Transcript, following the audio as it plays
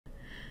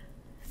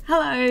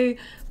Hello,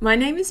 my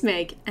name is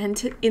Meg,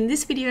 and in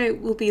this video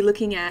we'll be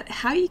looking at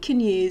how you can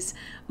use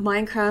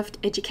Minecraft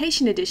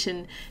Education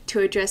Edition to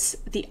address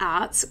the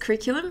arts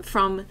curriculum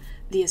from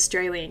the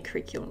Australian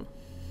curriculum.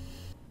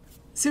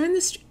 So in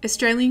the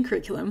Australian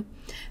curriculum,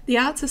 the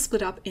arts are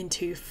split up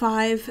into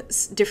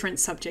 5 different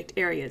subject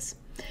areas.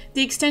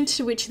 The extent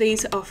to which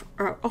these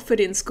are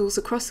offered in schools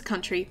across the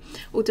country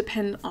will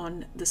depend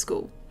on the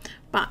school,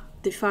 but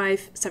the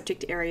 5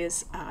 subject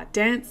areas are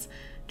dance,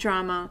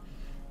 drama,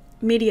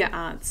 media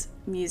arts,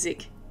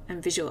 music,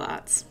 and visual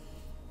arts.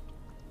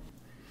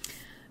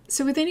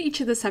 So within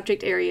each of the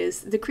subject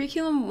areas, the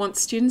curriculum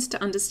wants students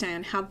to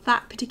understand how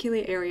that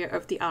particular area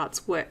of the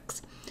arts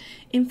works.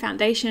 In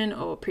Foundation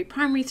or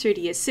Pre-Primary through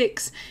to Year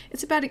 6,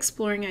 it's about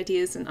exploring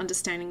ideas and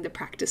understanding the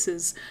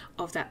practices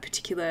of that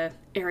particular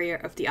area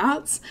of the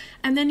arts.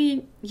 And then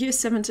in Year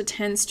 7 to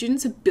 10,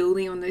 students are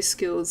building on those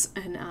skills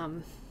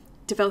and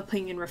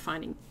developing and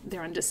refining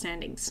their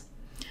understandings.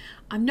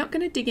 I'm not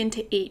going to dig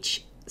into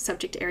each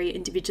subject area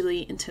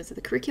individually in terms of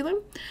the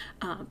curriculum,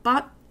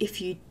 but if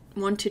you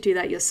want to do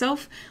that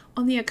yourself,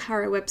 on the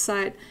Akara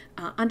website,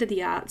 under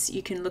the arts,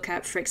 you can look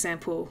at, for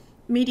example,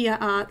 media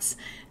arts,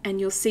 and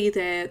you'll see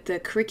there the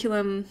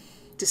curriculum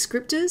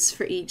descriptors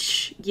for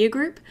each year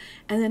group,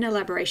 and then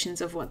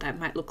elaborations of what that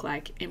might look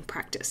like in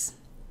practice.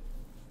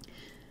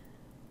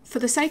 For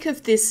the sake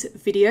of this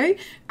video,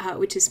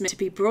 which is meant to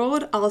be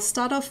broad, I'll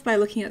start off by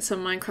looking at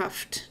some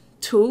Minecraft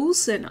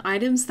tools and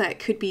items that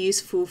could be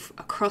useful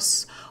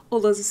across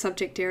all of the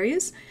subject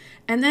areas,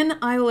 and then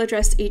I will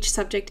address each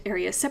subject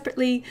area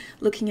separately,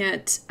 looking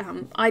at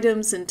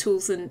items and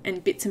tools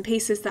and bits and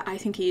pieces that I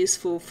think are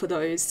useful for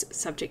those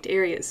subject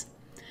areas.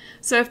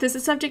 So if there's a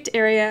subject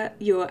area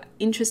you're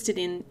interested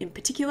in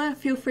particular,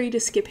 feel free to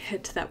skip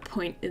ahead to that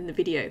point in the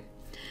video.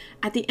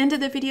 At the end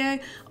of the video,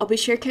 I'll be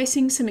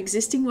showcasing some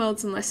existing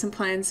worlds and lesson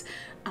plans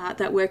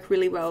that work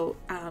really well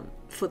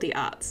for the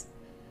arts.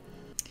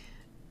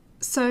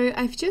 So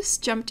I've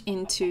just jumped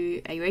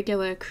into a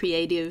regular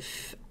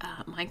creative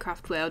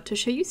Minecraft world to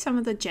show you some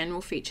of the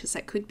general features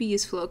that could be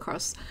useful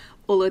across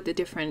all of the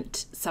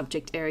different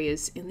subject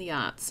areas in the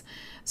arts.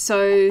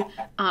 So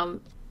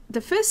the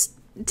first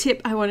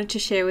tip I wanted to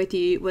share with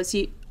you was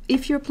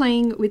if you're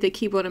playing with a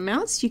keyboard and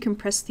mouse, you can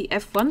press the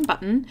F1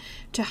 button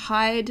to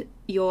hide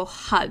your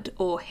HUD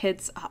or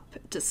heads up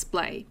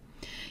display.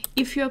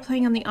 If you're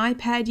playing on the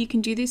iPad, you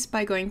can do this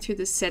by going through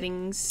the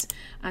settings,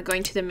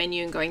 going to the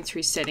menu and going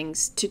through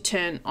settings to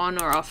turn on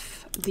or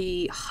off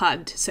the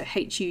HUD, so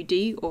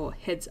HUD or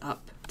heads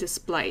up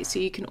display. So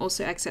you can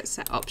also access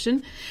that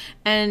option.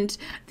 And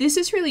this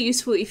is really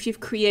useful if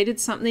you've created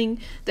something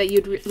that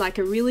you'd like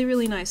a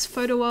really nice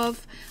photo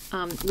of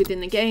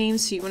within the game.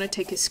 So you want to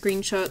take a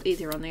screenshot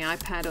either on the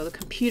iPad or the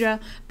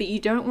computer, but you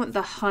don't want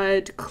the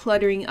HUD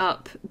cluttering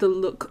up the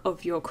look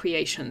of your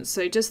creation.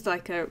 So just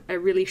like a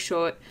really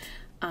short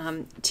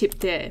tip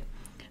there.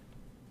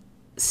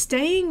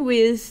 Staying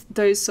with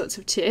those sorts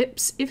of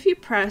tips, if you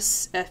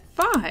press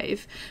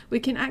F5, we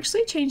can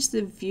actually change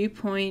the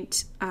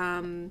viewpoint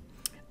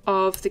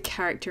of the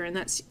character, and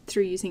that's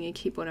through using a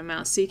keyboard and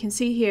mouse. So you can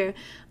see here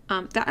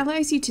that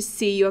allows you to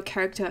see your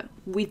character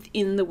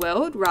within the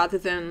world rather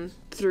than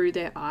through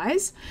their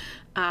eyes.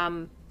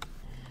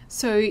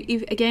 So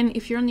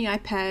if you're on the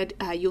iPad,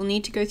 you'll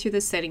need to go through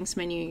the settings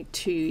menu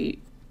to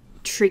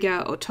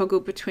trigger or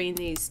toggle between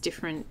these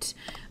different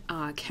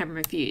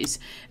camera views.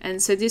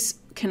 And so this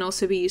can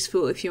also be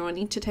useful if you're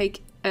wanting to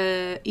take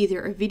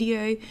either a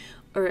video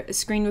or a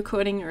screen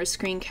recording or a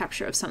screen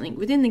capture of something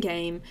within the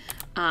game,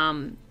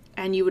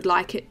 and you would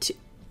like it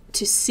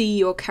to see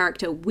your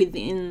character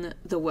within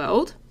the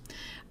world.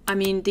 I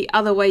mean, the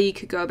other way you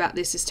could go about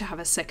this is to have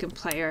a second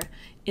player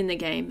in the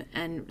game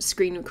and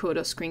screen record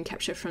or screen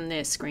capture from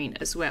their screen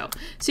as well.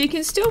 So you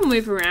can still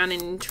move around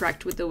and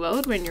interact with the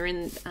world when you're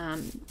in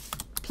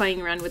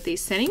playing around with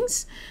these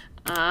settings,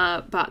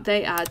 but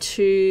they are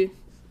 2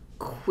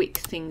 quick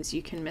things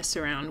you can mess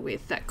around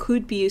with that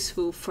could be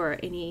useful for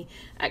any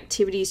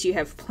activities you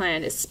have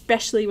planned,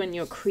 especially when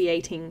you're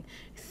creating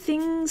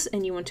things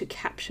and you want to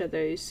capture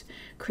those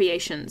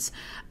creations.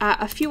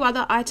 A few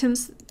other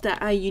items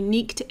that are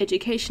unique to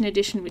Education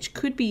Edition which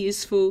could be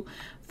useful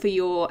for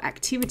your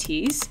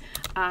activities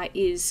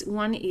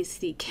one is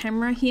the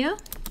camera here,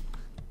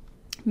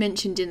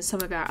 mentioned in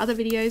some of our other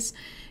videos.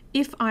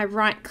 If I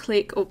right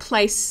click or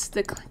place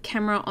the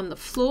camera on the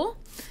floor,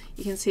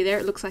 you can see there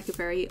it looks like a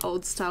very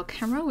old style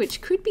camera, which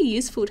could be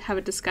useful to have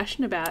a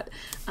discussion about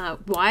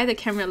why the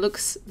camera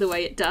looks the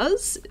way it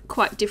does,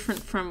 quite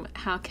different from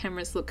how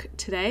cameras look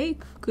today.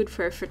 Good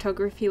for a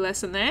photography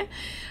lesson there.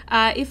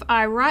 If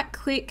I right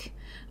click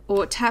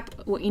or tap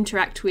or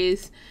interact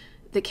with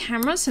the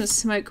camera, some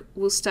smoke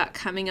will start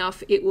coming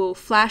off. It will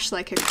flash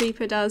like a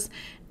creeper does,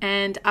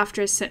 and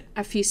after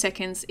a few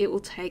seconds it will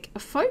take a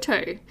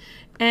photo.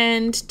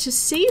 And to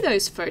see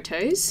those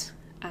photos,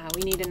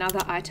 we need another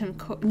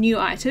new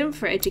item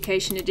for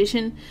Education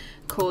Edition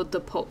called the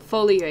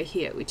portfolio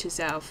here, which is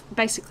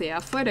basically our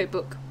photo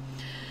book.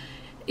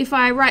 If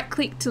I right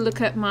click to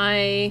look at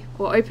my,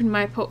 or open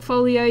my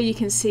portfolio, you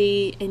can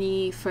see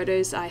any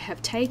photos I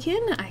have taken.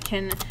 I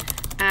can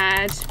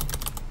add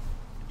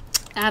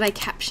a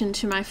caption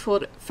to my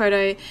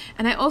photo,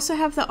 and I also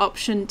have the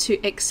option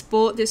to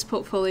export this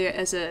portfolio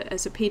as a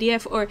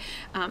PDF or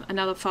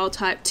another file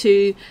type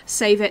to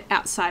save it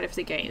outside of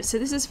the game. So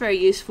this is very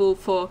useful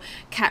for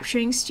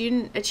capturing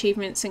student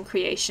achievements and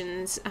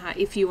creations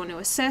if you want to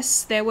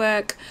assess their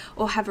work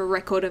or have a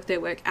record of their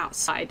work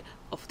outside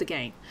of the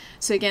game.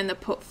 So again, the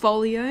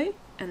portfolio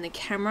and the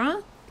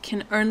camera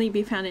can only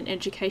be found in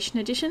Education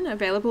Edition,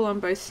 available on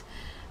both.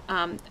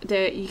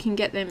 You can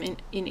get them in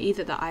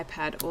either the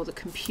iPad or the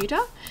computer.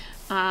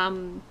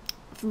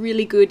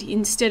 Really good.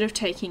 Instead of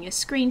taking a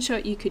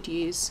screenshot, you could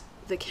use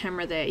the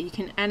camera there. You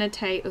can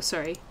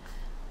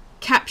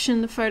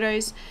caption the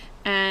photos,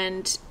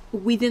 and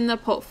within the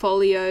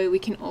portfolio we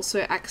can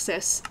also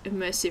access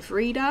Immersive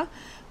Reader,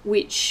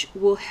 which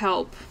will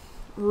help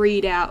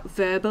read out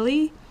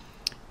verbally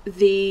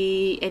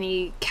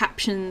any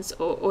captions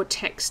or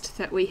text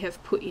that we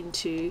have put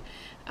into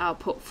our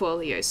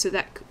portfolio. So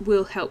that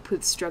will help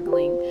with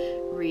struggling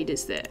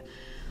readers there.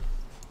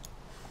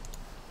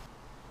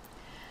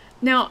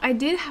 Now, I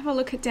did have a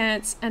look at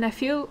dance, and I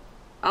feel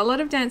a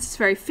lot of dance is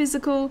very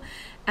physical,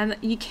 and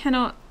you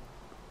cannot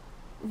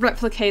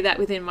replicate that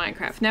within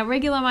Minecraft. Now,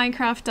 regular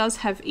Minecraft does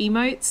have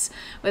emotes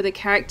where the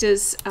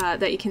characters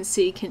that you can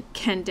see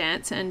can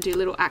dance and do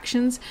little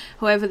actions.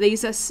 However,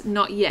 these are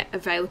not yet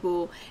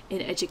available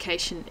in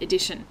Education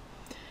Edition.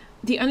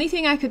 The only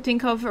thing I could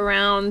think of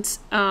around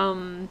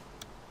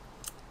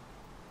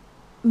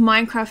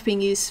Minecraft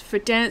being used for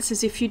dance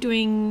is if you're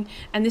doing,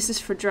 and this is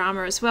for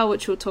drama as well,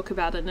 which we'll talk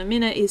about in a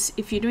minute, is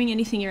if you're doing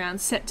anything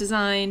around set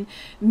design,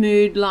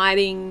 mood,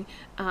 lighting,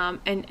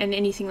 and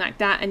anything like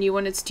that, and you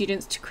wanted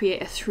students to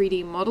create a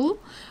 3D model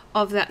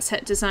of that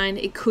set design,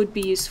 it could be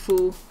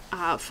useful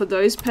for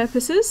those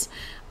purposes.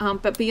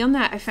 But beyond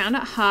that, I found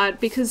it hard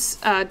because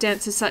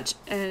dance is such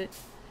a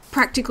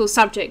practical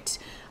subject.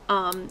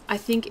 I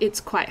think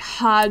it's quite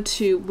hard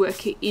to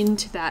work it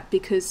into that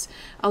because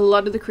a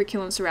lot of the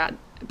curriculums are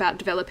about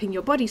developing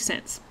your body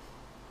sense.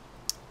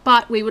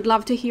 But we would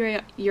love to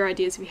hear your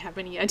ideas if you have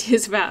any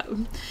ideas about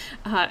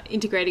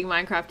integrating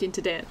Minecraft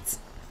into dance.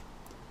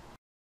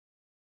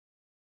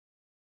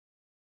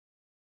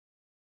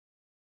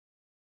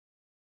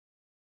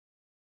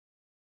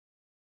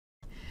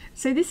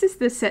 So this is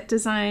the set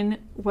design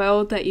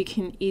world that you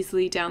can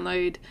easily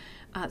download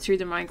through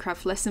the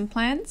Minecraft lesson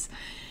plans.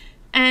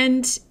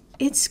 And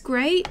it's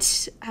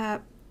great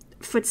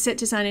for set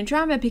design and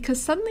drama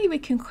because suddenly we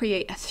can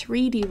create a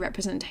 3D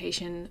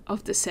representation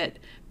of the set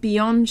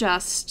beyond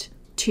just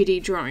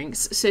 2D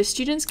drawings. So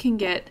students can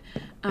get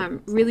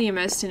really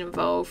immersed and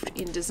involved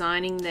in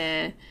designing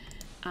their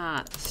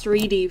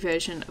 3D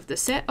version of the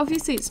set.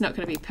 Obviously it's not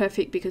going to be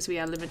perfect because we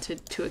are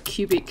limited to a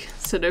cubic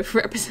sort of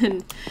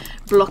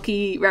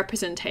blocky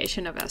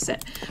representation of our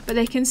set, but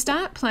they can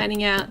start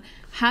planning out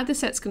how the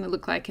set's going to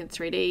look like in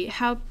 3D,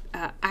 how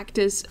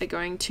actors are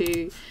going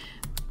to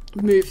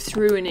move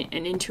through and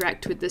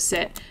interact with the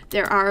set.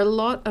 There are a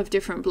lot of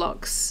different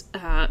blocks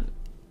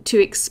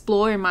to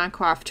explore in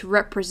Minecraft to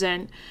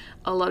represent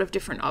a lot of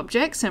different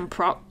objects and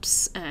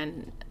props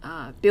and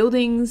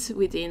buildings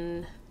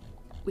within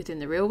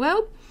the real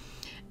world.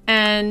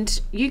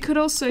 And you could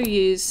also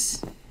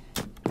use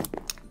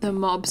the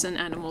mobs and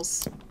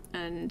animals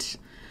and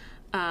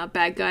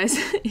bad guys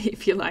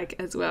if you like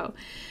as well.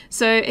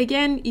 So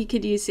again, you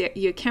could use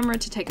your camera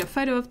to take a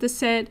photo of the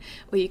set,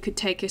 or you could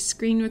take a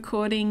screen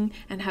recording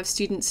and have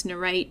students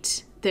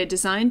narrate their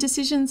design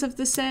decisions of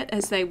the set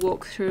as they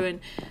walk through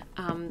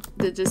and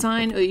the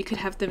design, or you could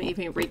have them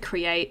even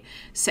recreate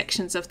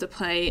sections of the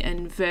play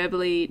and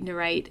verbally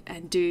narrate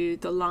and do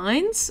the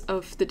lines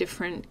of the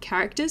different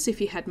characters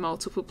if you had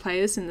multiple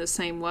players in the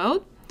same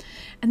world.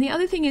 And the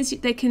other thing is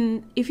they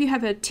can, if you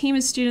have a team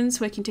of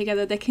students working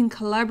together, they can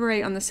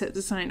collaborate on the set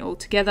design all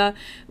together,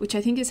 which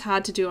I think is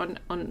harder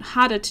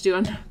to do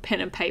on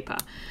pen and paper.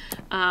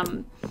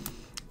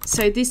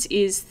 So this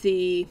is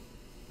the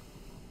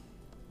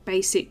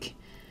basic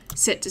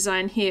set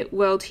design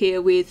world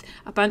here with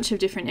a bunch of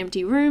different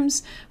empty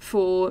rooms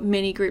for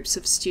many groups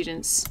of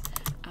students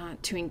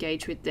to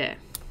engage with there.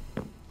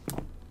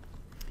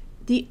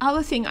 The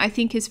other thing I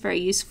think is very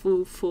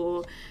useful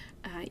for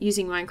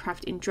using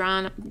Minecraft in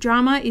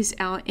drama is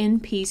our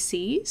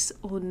NPCs,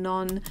 or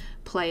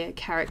non-player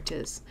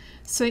characters.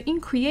 So in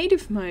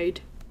creative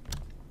mode,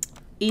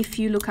 if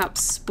you look up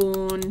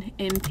spawn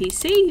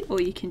NPC, or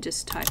you can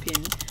just type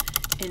in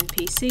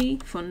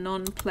NPC for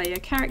non-player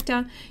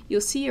character,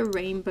 you'll see a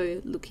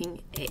rainbow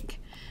looking egg.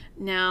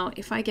 Now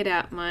if I get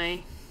out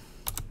my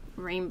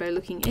rainbow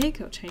looking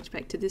egg, I'll change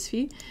back to this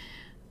view,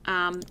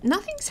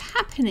 nothing's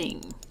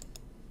happening.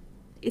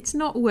 It's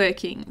not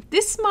working.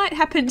 This might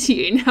happen to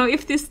you. Now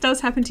if this does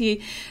happen to you,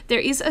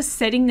 there is a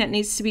setting that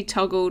needs to be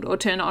toggled or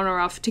turned on or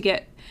off to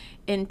get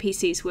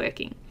NPCs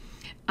working.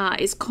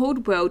 It's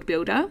called World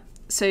Builder.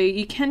 So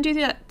you can do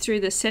that through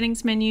the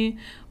settings menu,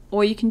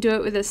 or you can do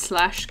it with a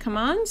slash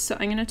command. So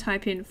I'm going to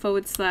type in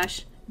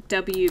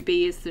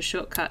 /WB as the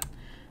shortcut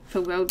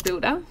for World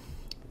Builder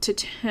to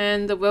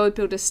turn the World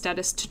Builder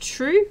status to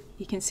true.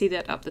 You can see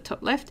that up the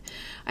top left.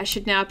 I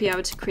should now be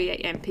able to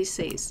create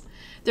NPCs.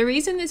 The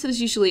reason this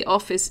is usually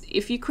off is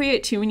if you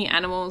create too many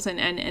animals and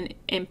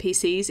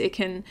NPCs, it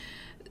can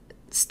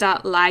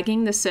start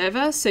lagging the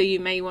server, so you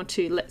may want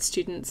to let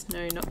students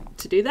know not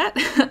to do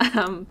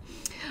that.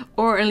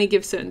 Or only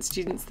give certain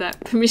students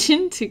that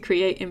permission to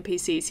create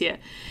NPCs here.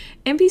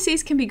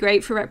 NPCs can be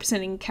great for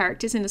representing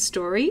characters in a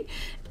story,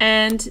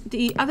 and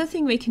the other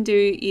thing we can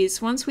do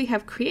is once we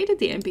have created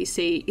the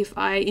NPC, if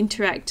I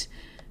interact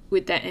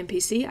with that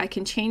NPC, I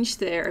can change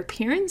their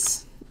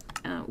appearance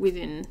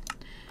within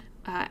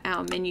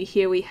our menu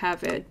here. We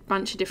have a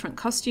bunch of different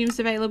costumes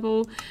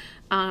available.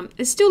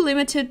 It's still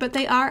limited, but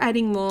they are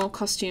adding more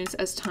costumes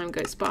as time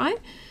goes by.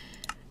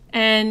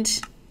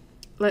 And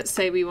let's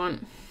say we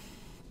want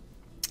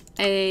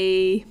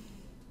a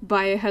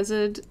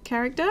biohazard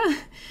character.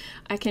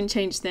 I can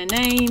change their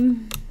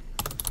name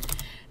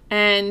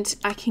and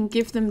I can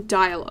give them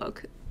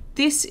dialogue.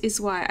 This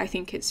is why I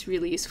think it's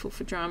really useful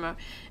for drama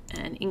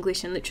and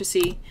English and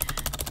literacy,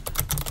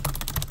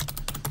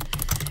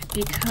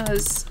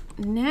 because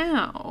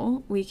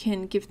now we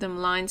can give them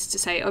lines to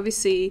say.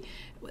 Obviously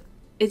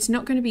it's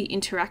not going to be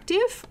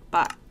interactive,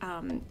 but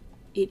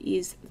it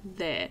is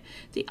there.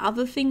 The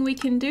other thing we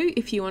can do,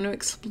 if you want to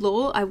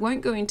explore, I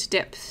won't go into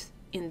depth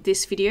in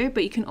this video,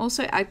 but you can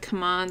also add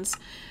commands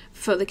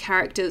for the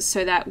characters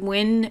so that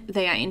when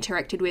they are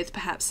interacted with,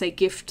 perhaps they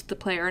gift the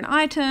player an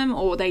item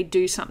or they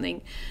do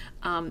something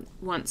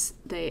once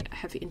they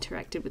have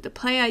interacted with the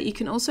player. You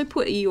can also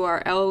put a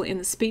URL in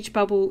the speech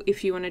bubble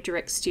if you want to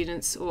direct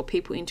students or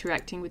people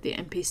interacting with the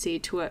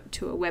NPC to a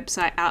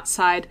website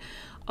outside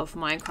of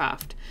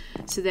Minecraft.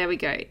 So there we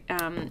go.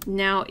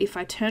 Now if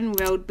I turn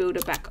World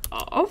Builder back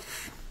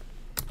off,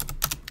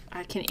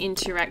 I can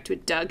interact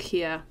with Doug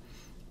here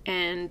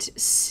and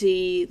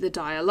see the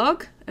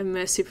dialogue.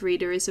 Immersive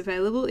Reader is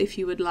available if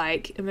you would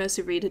like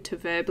Immersive Reader to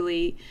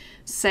verbally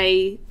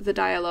say the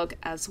dialogue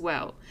as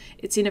well.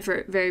 It's in a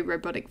very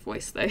robotic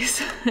voice though.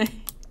 So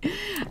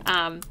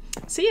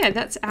yeah,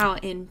 that's our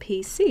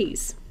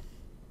NPCs.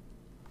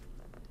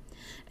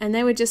 And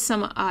they were just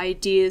some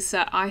ideas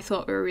that I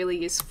thought were really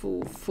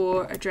useful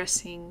for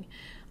addressing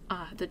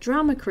the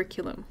drama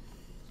curriculum.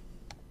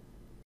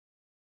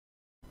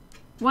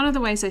 One of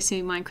the ways I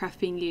see Minecraft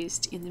being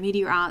used in the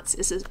media arts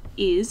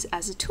is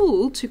as a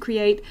tool to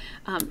create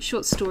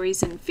short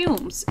stories and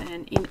films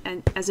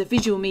and as a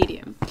visual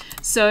medium.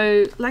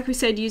 So like we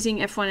said, using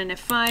F1 and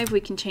F5,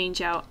 we can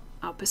change our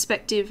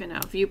perspective and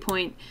our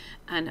viewpoint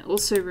and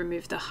also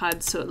remove the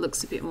HUD so it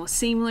looks a bit more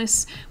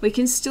seamless. We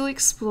can still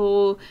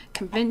explore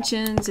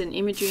conventions and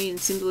imagery and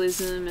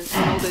symbolism and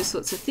all those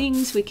sorts of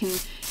things. We can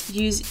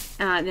use,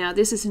 now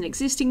this is an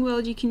existing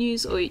world you can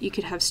use, or you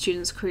could have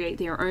students create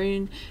their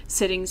own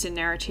settings and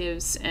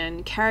narratives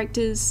and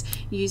characters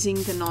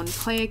using the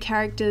non-player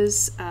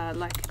characters,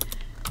 like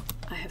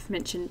I have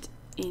mentioned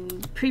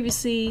in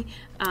previously,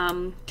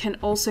 can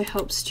also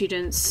help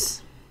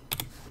students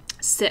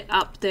set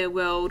up their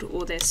world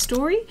or their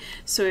story.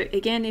 So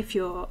again, if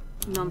your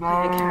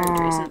non-player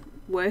character isn't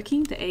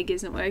working, the egg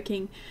isn't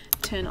working,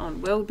 turn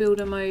on World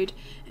Builder mode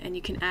and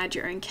you can add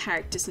your own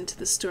characters into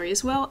the story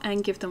as well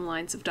and give them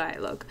lines of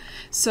dialogue.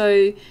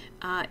 So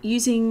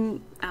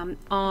using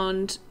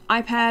on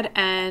iPad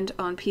and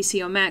on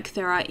PC or Mac,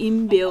 there are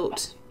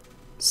inbuilt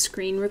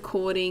screen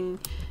recording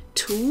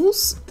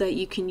tools that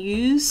you can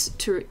use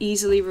to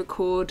easily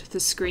record the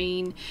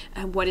screen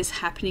and what is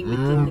happening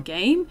within the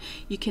game.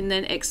 You can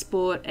then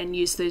export and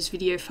use those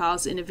video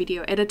files in a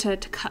video editor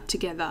to cut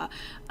together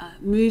a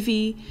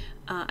movie.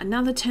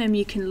 Another term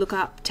you can look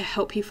up to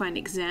help you find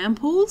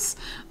examples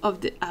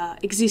of the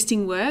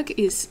existing work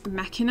is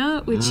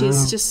machina, which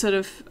is just sort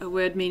of a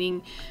word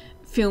meaning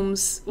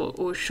films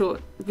or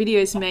short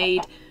videos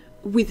made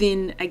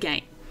within a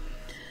game.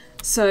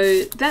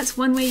 So that's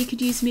one way you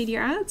could use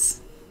media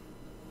arts.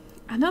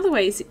 Another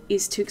way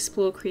is to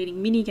explore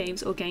creating mini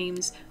games or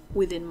games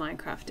within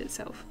Minecraft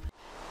itself.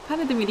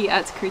 Part of the media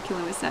arts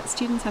curriculum is that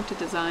students have to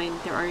design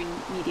their own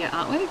media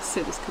artworks,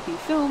 so this could be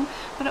film,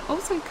 but it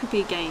also could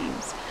be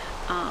games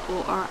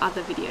or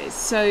other videos.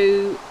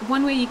 So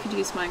one way you could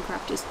use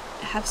Minecraft is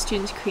have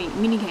students create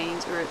mini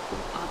games or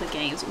other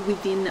games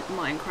within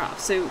Minecraft.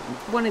 So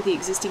one of the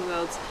existing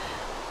worlds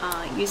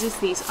uses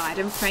these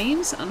item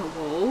frames on a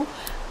wall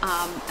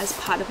as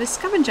part of a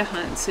scavenger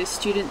hunt. So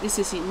this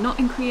is not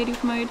in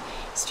creative mode.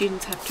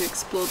 Students have to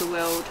explore the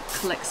world,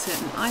 collect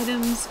certain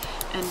items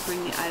and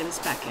bring the items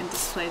back and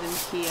display them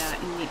here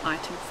in the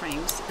item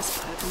frames as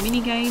part of a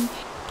mini game.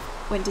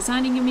 When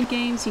designing your mini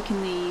games, you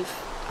can leave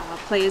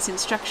players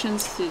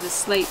instructions through the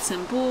slates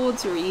and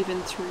boards, or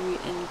even through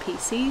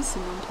NPCs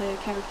and non-player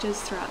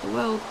characters throughout the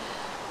world.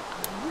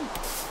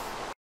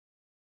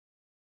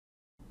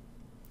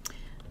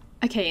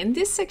 Okay, in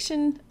this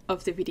section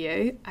of the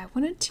video, I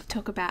wanted to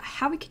talk about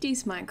how we could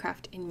use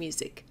Minecraft in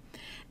music.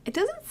 It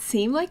doesn't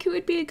seem like it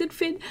would be a good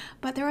fit,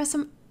 but there are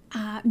some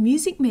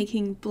music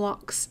making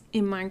blocks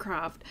in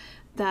Minecraft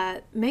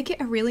that make it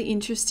a really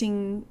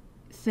interesting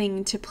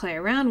thing to play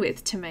around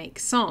with to make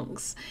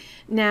songs.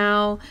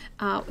 Now,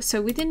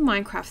 so within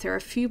Minecraft, there are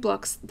a few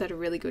blocks that are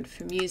really good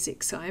for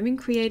music. So I'm in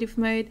creative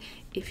mode.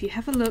 If you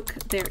have a look,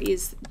 there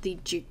is the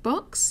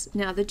jukebox.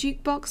 Now the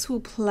jukebox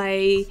will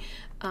play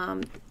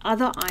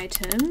other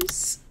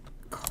items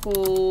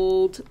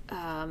called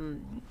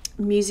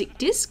music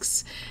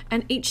discs,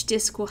 and each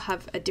disc will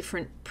have a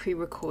different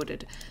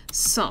pre-recorded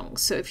song.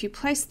 So if you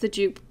place the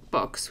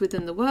jukebox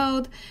within the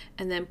world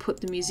and then put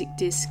the music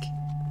disc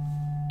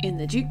in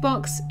the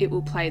jukebox, it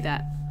will play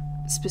that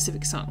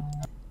specific song.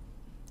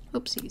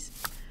 Oopsies.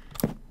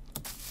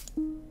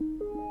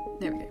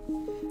 There we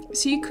go.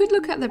 So you could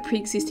look at the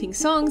pre-existing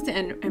songs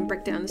and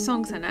break down the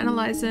songs and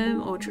analyze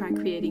them, or try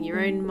creating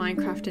your own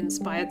Minecraft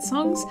inspired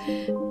songs.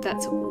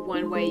 That's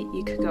one way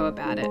you could go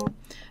about it.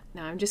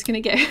 Now I'm just going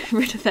to get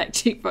rid of that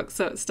jukebox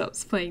so it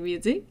stops playing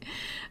music.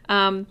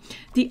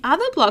 The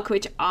other block,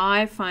 which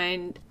I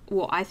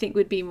think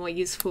would be more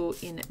useful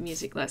in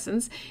music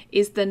lessons,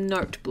 is the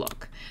note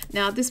block.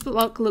 Now this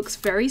block looks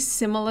very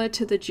similar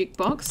to the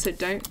jukebox, so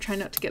try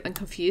not to get them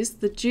confused.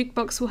 The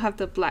jukebox will have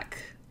the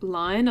black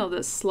line or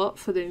the slot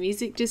for the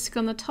music disc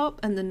on the top,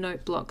 and the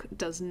note block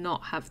does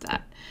not have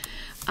that.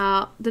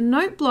 The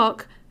note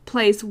block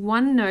plays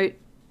one note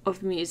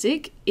of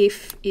music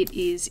if it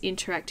is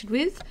interacted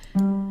with.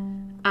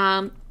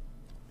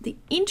 The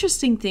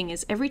interesting thing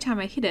is every time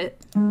I hit it,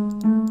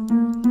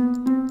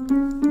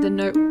 the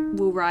note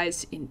will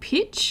rise in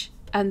pitch,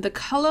 and the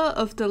color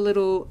of the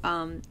little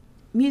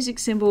music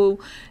symbol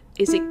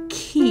is a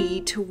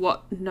key to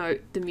what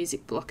note the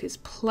music block is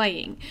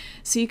playing.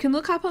 So you can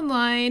look up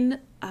online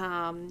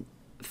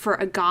for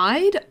a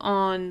guide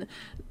on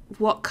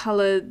what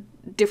color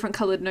different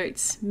colored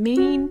notes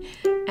mean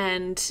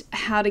and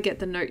how to get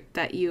the note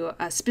that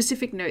a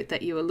specific note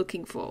that you are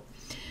looking for.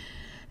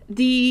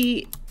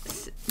 The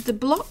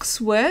blocks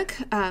work,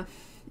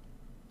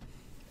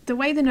 the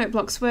way the note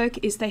blocks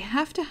work is they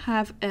have to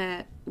have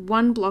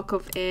one block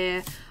of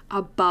air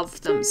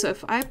above them. So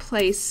if I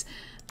place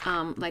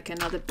like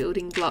another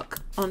building block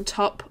on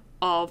top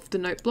of the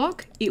note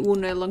block, it will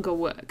no longer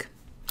work.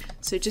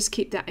 So just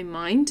keep that in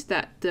mind,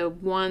 that the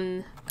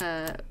one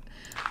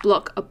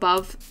block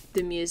above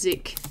the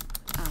music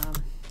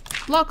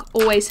block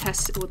always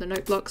has to, or the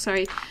note block,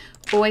 sorry,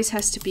 always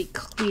has to be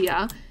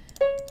clear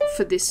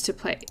for this to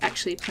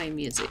actually play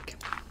music.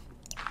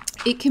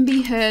 It can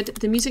be heard,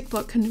 the music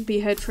block can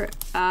be heard for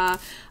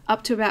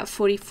up to about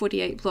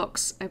 48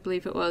 blocks, I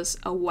believe it was,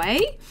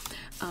 away,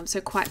 so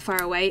quite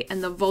far away,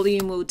 and the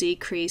volume will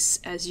decrease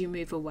as you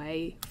move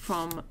away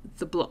from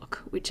the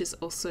block, which is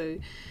also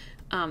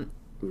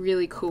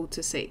really cool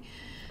to see.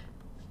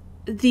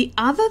 The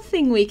other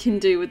thing we can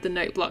do with the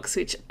note blocks,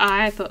 which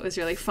I thought was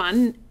really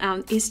fun,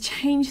 is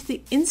change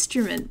the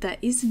instrument that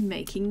is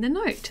making the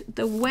note.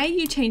 The way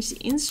you change the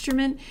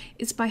instrument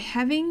is by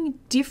having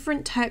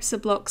different types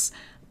of blocks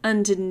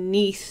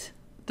underneath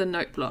the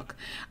note block.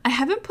 I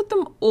haven't put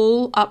them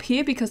all up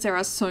here because there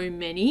are so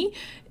many.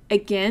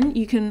 Again,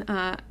 you can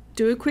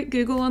do a quick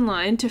Google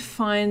online to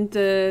find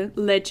the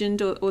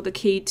legend or the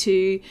key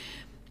to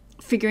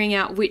figuring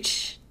out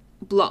which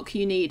block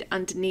you need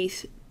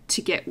underneath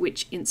to get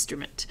which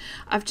instrument.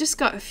 I've just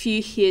got a few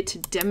here to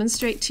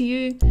demonstrate to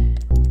you.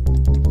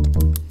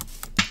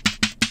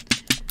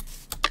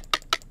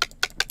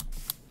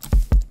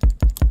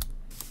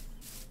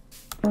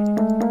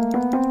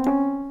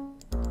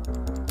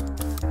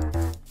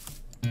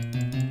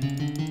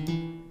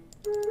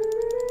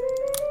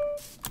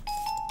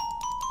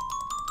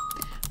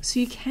 So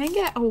you can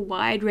get a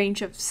wide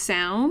range of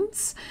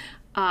sounds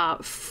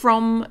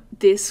from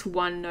this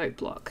one note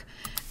block.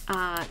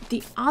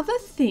 The other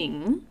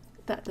thing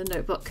that the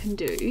note block can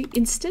do,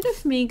 instead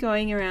of me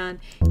going around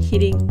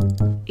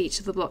hitting each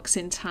of the blocks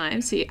in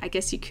time, so I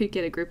guess you could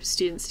get a group of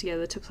students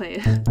together to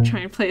try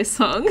and play a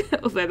song,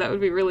 although that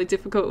would be really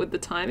difficult with the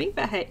timing,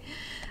 but hey,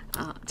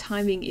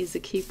 timing is a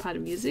key part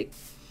of music.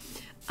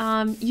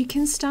 You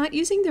can start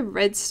using the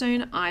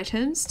redstone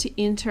items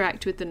to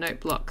interact with the note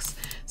blocks.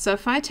 So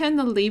if I turn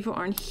the lever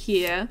on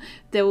here,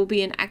 there will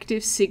be an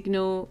active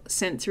signal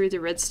sent through the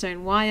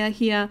redstone wire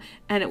here,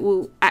 and it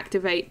will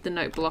activate the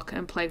note block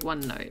and play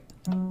one note.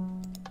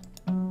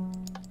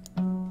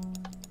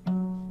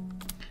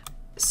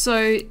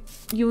 So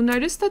you'll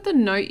notice that the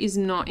note is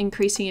not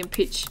increasing in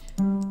pitch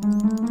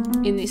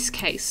in this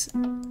case.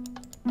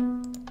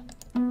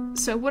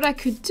 So what I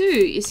could do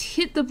is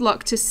hit the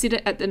block to set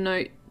it at the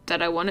note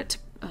that I want it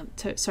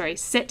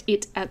set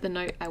it at the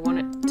note I want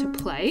it to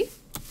play,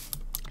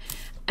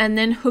 and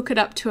then hook it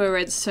up to a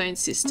redstone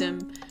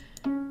system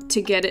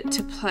to get it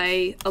to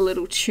play a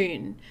little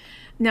tune.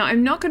 Now,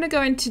 I'm not going to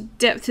go into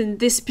depth in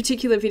this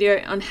particular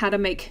video on how to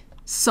make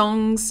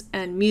songs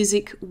and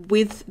music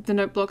with the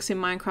note blocks in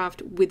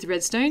Minecraft with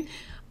redstone.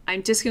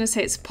 I'm just going to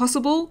say it's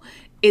possible.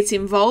 It's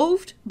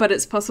involved, but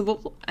it's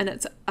possible, and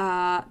it's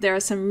there are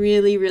some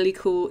really, really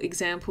cool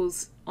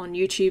examples on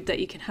YouTube that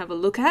you can have a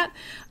look at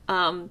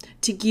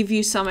to give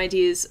you some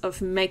ideas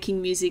of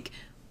making music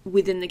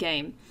within the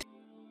game.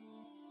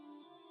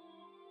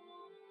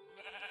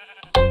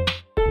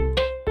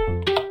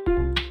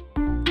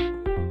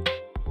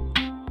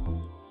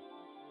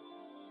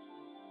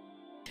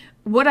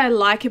 what I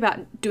like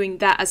about doing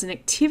that as an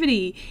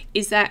activity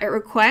is that it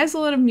requires a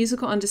lot of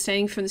musical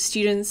understanding from the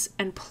students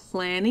and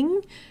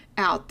planning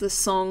out the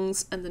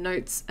songs and the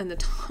notes and the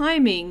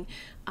timing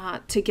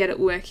to get it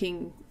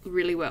working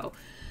really well.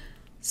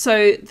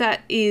 So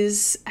that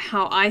is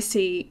how I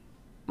see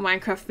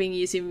Minecraft being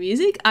used in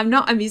music. I'm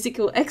not a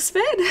musical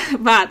expert,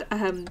 but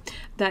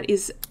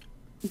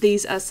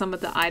these are some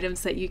of the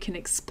items that you can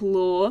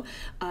explore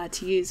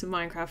to use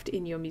Minecraft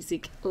in your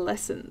music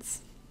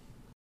lessons.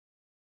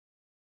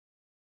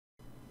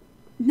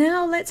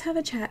 Now let's have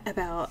a chat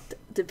about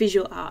the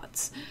visual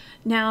arts.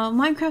 Now,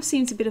 Minecraft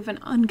seems a bit of an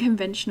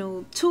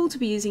unconventional tool to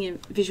be using in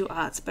visual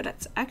arts, but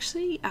it's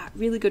actually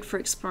really good for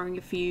exploring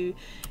a few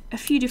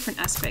different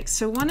aspects.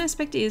 So one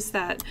aspect is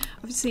that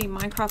obviously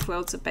Minecraft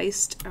worlds are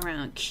based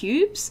around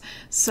cubes,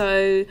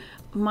 so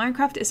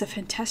Minecraft is a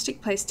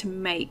fantastic place to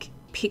make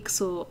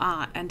pixel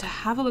art and to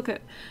have a look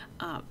at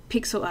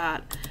pixel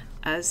art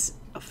as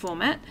a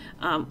format.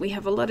 We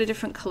have a lot of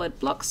different colored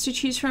blocks to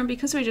choose from.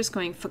 Because we're just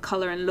going for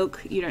color and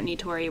look, you don't need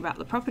to worry about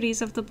the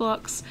properties of the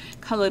blocks.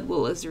 Colored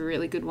wool is a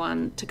really good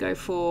one to go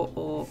for,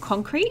 or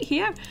concrete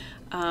here.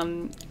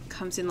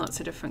 Comes in lots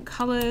of different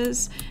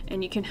colors,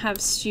 and you can have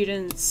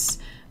students,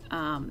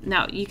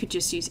 now you could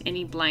just use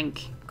any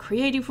blank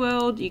creative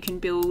world. You can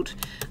build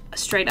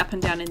straight up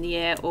and down in the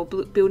air, or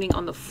building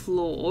on the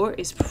floor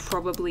is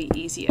probably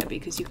easier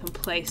because you can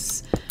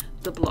place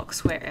the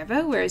blocks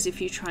wherever, whereas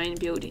if you try and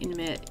build in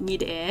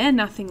mid-air,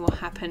 nothing will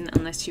happen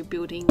unless you're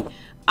building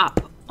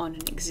up on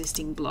an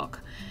existing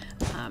block.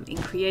 In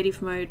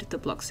creative mode, the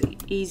blocks are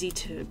easy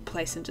to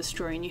place and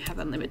destroy, and you have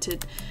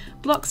unlimited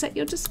blocks at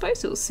your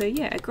disposal. So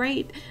yeah, a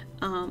great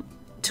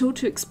tool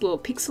to explore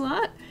pixel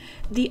art.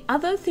 The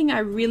other thing I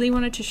really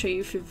wanted to show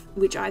you,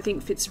 which I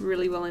think fits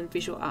really well in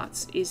visual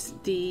arts, is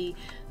the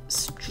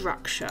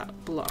structure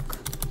block.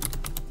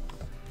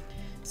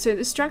 So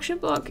the structure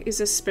block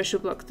is a special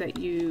block that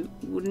you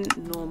wouldn't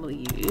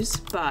normally use,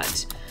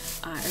 but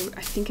I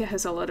think it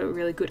has a lot of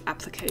really good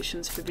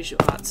applications for visual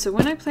arts. So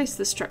when I place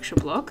the structure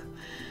block,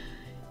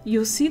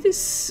 you'll see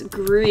this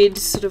grid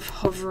sort of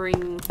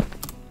hovering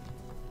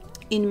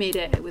in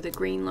midair with a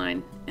green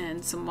line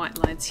and some white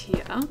lines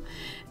here.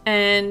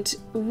 And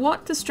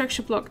what the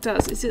structure block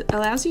does is it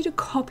allows you to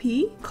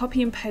copy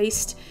and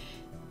paste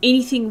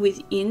anything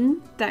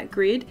within that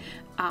grid,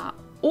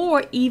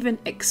 or even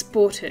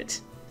export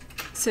it.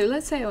 So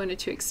let's say I wanted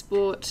to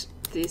export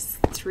this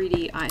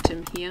 3D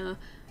item here.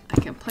 I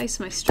can place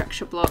my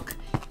structure block.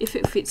 If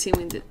it fits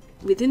in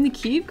within the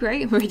cube,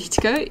 great, I'm ready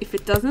to go. If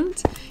it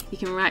doesn't, you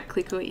can right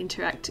click or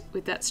interact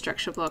with that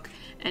structure block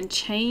and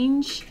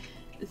change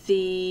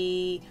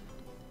the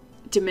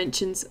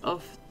dimensions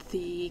of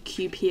the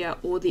cube here,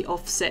 or the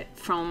offset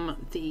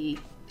from the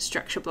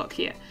structure block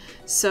here.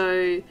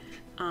 So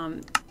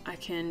I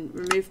can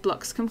remove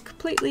blocks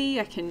completely.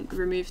 I can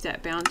remove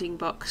that bounding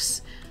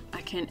box. I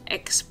can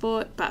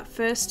export, but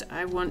first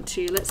I want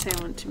to, let's say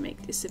I want to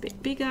make this a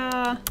bit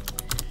bigger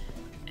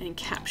and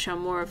capture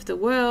more of the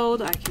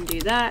world. I can do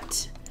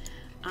that.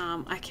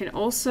 I can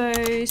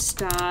also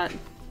start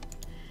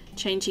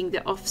changing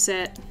the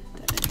offset.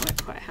 That didn't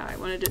work quite how I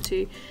wanted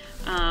it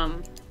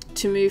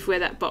to move where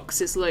that box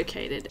is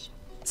located.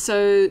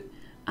 So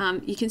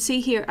you can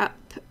see here up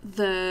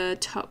the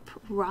top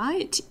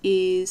right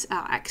is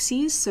our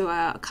axes, so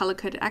our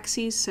color-coded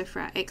axes, so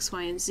for our X,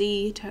 Y, and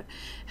Z,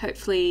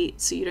 hopefully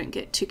so you don't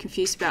get too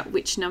confused about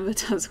which number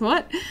does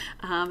what.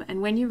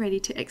 And when you're ready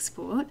to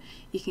export,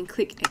 you can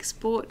click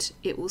export.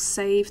 It will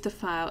save the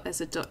file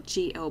as a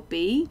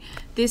 .glb.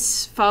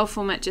 This file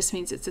format just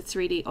means it's a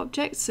 3D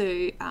object,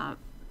 so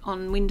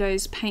on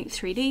Windows Paint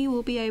 3D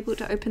we'll be able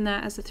to open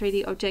that as a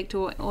 3D object,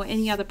 or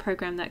any other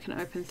program that can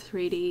open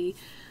 3D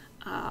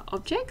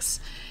objects.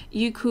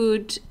 You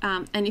could,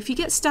 and if you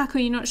get stuck or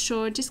you're not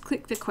sure, just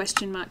click the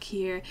question mark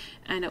here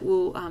and it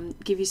will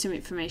give you some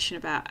information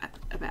about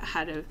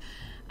how to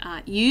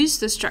use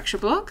the structure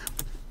block.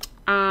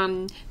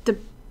 The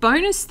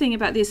bonus thing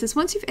about this is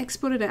once you've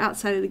exported it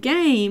outside of the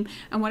game,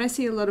 and what I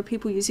see a lot of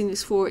people using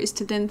this for is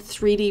to then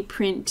 3D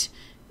print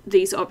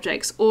these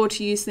objects, or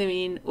to use them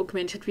in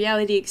augmented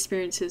reality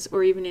experiences,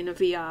 or even in a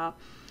VR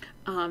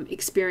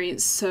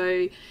experience.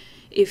 So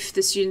if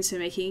the students are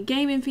making a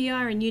game in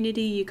VR in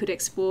Unity, you could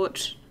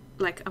export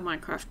like a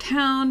Minecraft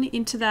town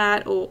into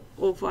that, or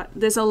what.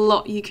 There's a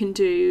lot you can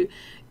do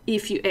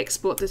if you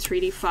export the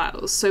 3D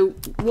files. So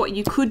what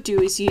you could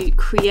do is you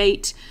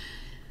create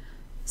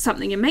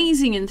something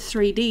amazing in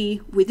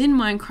 3D within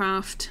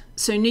Minecraft,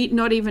 so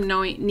not even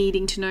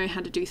needing to know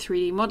how to do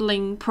 3D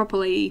modeling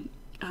properly.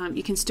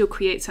 You can still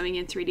create something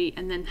in 3D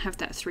and then have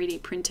that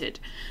 3D printed.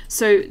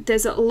 So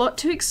there's a lot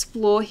to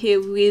explore here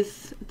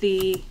with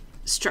the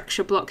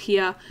structure block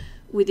here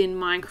within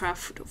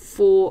Minecraft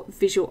for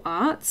visual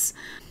arts.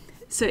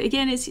 So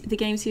again, the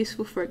game's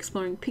useful for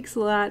exploring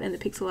pixel art and the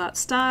pixel art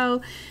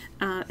style,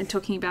 and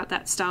talking about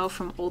that style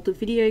from all the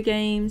video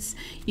games.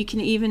 You can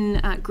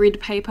even grid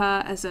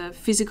paper as a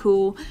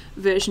physical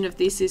version of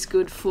this is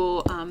good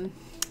for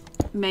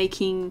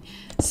making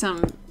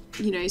some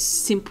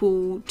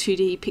simple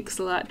 2D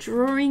pixel art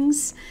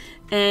drawings.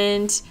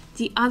 And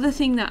the other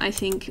thing that I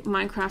think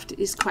Minecraft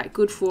is quite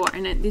good for,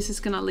 and this is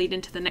going to lead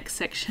into the next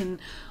section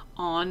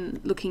on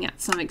looking at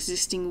some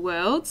existing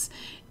worlds,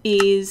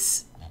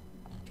 is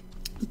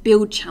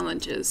build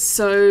challenges.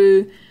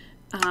 So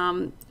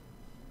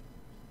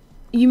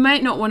you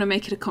might not want to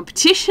make it a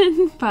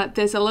competition, but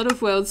there's a lot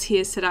of worlds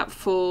here set up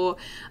for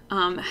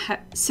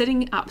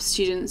setting up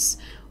students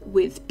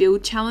with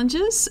build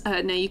challenges.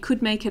 Now you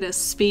could make it a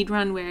speed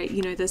run where,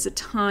 you know, there's a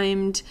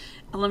timed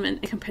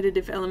element, a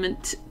competitive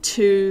element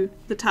to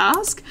the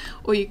task,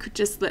 or you could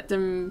just let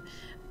them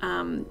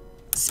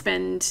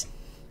spend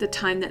the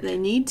time that they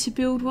need to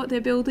build what they're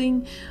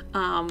building.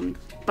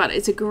 But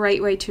it's a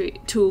great way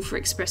tool for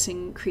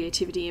expressing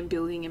creativity and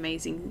building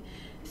amazing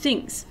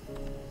things.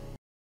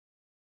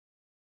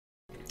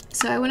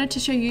 So I wanted to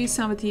show you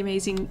some of the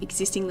amazing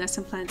existing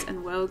lesson plans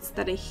and worlds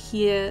that are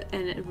here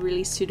and are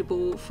really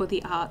suitable for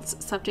the arts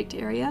subject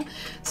area.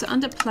 So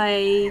under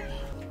play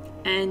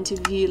and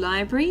view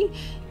library,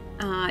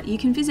 you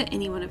can visit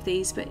any one of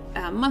these, but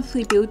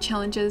monthly build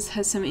challenges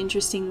has some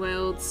interesting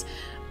worlds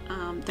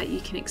that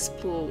you can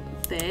explore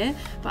there.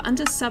 But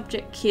under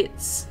subject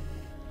kits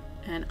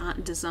and art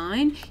and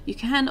design, you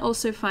can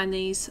also find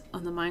these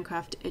on the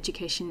Minecraft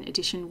Education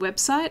Edition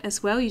website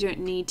as well. You don't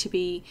need to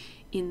be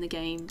in the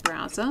game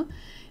browser.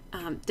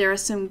 There are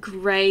some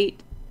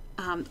great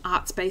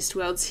arts-based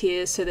worlds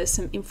here. So there's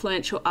some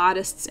influential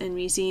artists and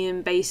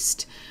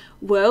museum-based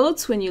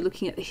worlds when you're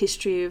looking at the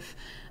history of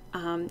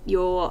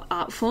your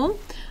art form.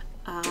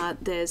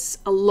 There's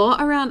a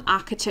lot around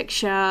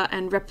architecture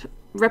and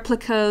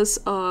replicas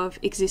of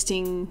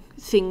existing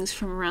things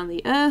from around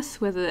the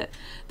earth, whether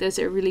there's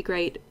a really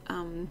great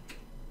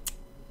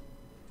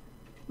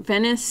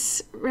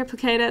Venice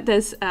replicator,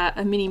 there's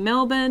a mini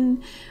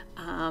Melbourne,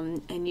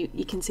 and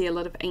you can see a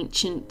lot of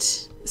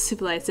ancient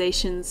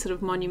civilization sort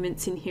of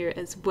monuments in here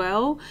as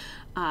well.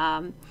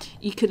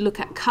 You could look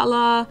at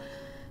colour,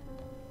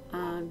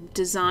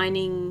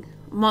 designing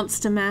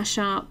monster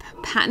mashup,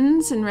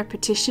 patterns and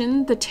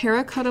repetition. The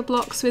terracotta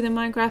blocks within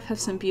Minecraft have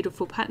some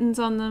beautiful patterns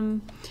on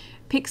them.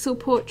 Pixel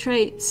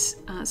portraits,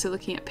 so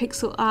looking at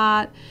pixel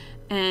art,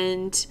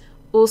 and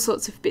all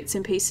sorts of bits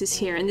and pieces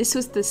here. And this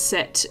was the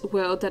set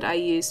world that I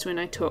used when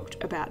I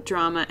talked about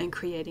drama and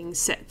creating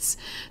sets.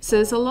 So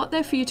there's a lot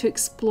there for you to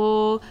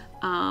explore.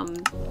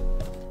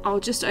 I'll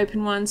just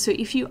open one. So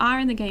if you are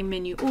in the game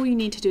menu, all you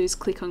need to do is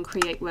click on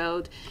Create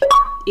World.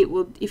 It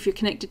will, if you're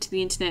connected to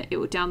the internet, it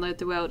will download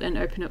the world and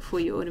open it for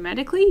you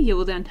automatically. You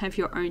will then have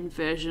your own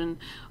version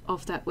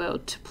of that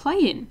world to play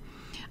in.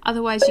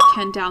 Otherwise, you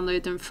can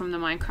download them from the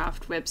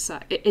Minecraft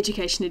website,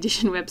 Education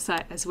Edition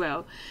website as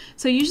well.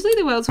 So usually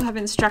the worlds will have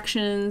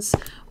instructions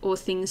or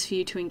things for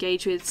you to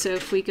engage with. So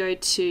if we go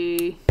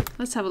to,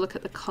 let's have a look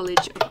at the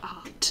College of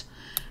Art.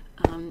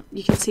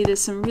 You can see there's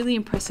some really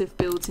impressive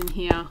builds in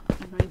here.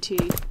 I'm going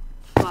to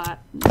fly.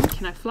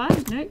 Can I fly?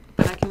 No,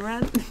 but I can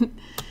run.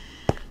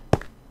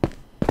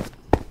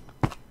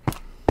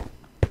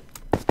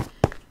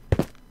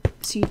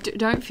 So you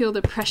don't feel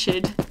the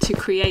pressure to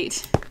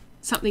create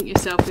something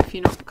yourself if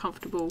you're not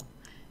comfortable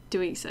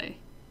doing so.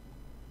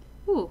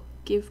 Ooh,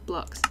 give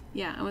blocks.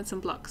 Yeah, I want some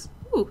blocks.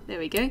 Ooh, there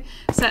we go.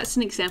 So that's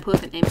an example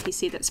of an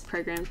NPC that's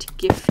programmed to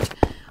gift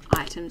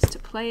items to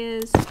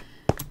players.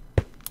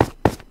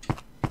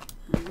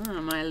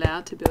 Am I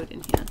allowed to build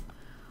in here?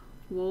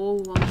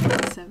 Wall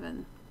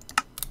 1.7.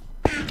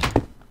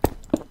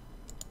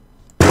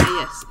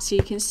 Yes, so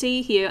you can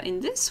see here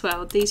in this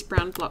world, these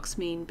brown blocks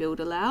mean build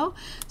allow.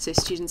 So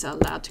students are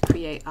allowed to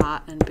create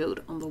art and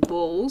build on the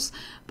walls,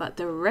 but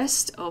the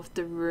rest of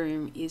the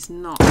room is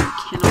not.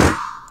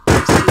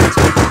 Students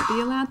will not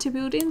be allowed to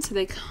build in, so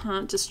they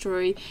can't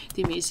destroy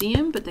the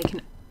museum, but they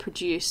can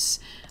produce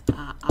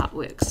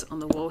artworks on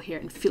the wall here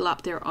and fill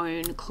up their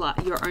own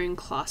your own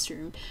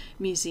classroom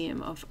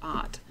museum of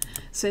art.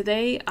 So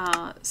they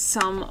are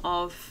some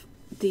of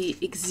the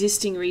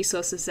existing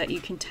resources that you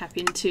can tap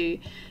into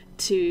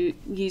to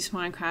use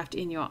Minecraft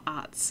in your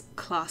arts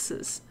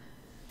classes.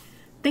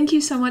 Thank you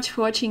so much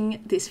for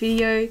watching this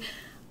video.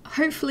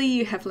 Hopefully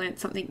you have learned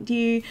something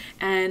new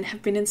and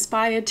have been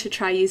inspired to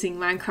try using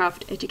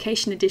Minecraft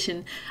Education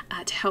Edition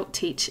to help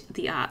teach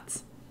the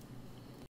arts.